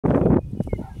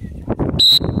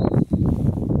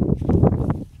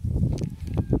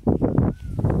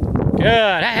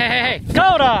Good. Hey, hey, hey,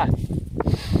 Koda!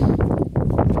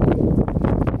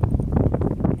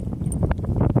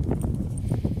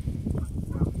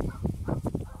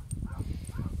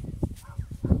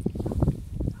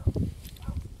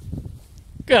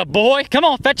 Good boy. Come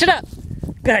on, fetch it up.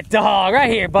 Good dog. Right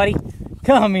here, buddy.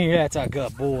 Come here. That's a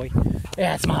good boy.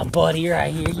 That's my buddy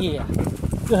right here. Yeah.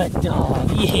 Good dog.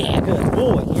 Yeah, good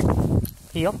boy.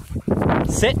 Here. Heel.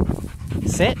 Sit.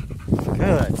 Sit.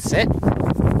 Good. Sit.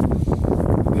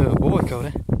 Good boy,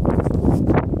 Koda.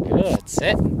 Good.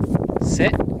 Sit.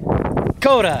 Sit.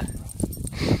 Koda.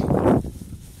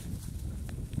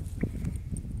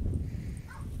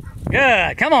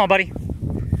 Good. Come on, buddy.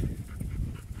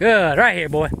 Good. Right here,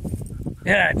 boy.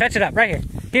 Good. Fetch it up. Right here.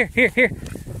 Here, here, here.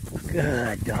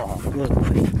 Good dog. Good,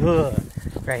 buddy. Good.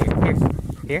 Right here. Here.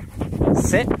 Here.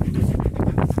 Sit.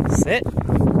 Sit.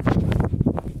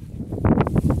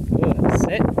 Good.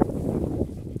 Sit.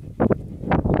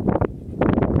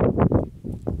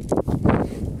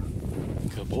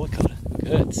 Good boy, Koda.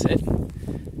 Good. Sit.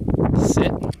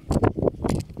 Sit.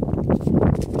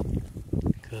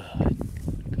 Good.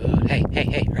 Good. Hey, hey,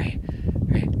 hey. Right here.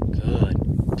 Right here. Good.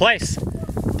 Place.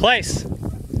 Place.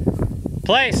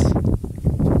 Place.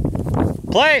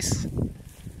 Place.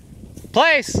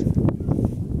 Place.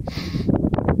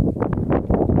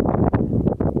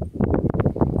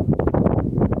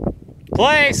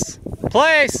 Place.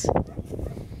 Place.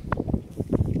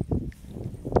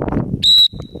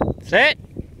 Sit.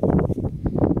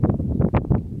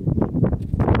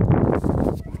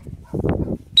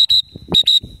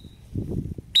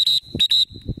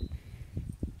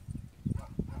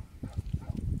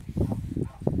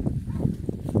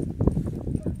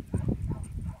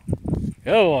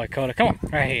 Good boy, Koda. Come on.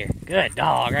 Right here. Good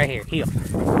dog. Right here. Heel.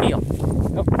 Heel.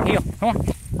 Oh, heel. Come on.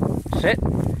 Sit.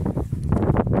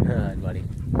 Good, buddy.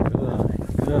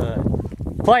 Good. Good.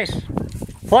 Place.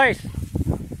 Place.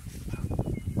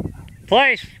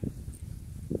 Place.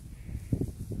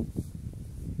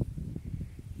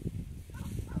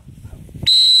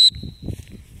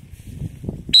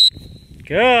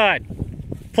 Good.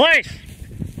 Place.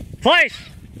 Place.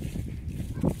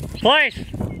 Place.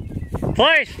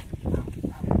 Place.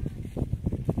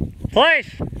 Place.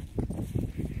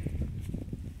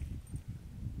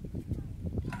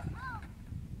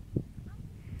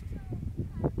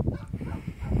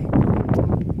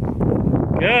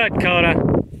 Good, Koda.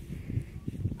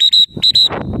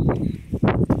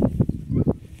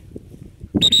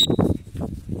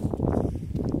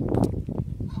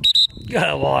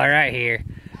 Good boy, right here.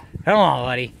 Come on,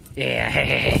 buddy. Yeah, hey,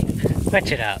 hey, hey.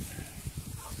 Fetch it up.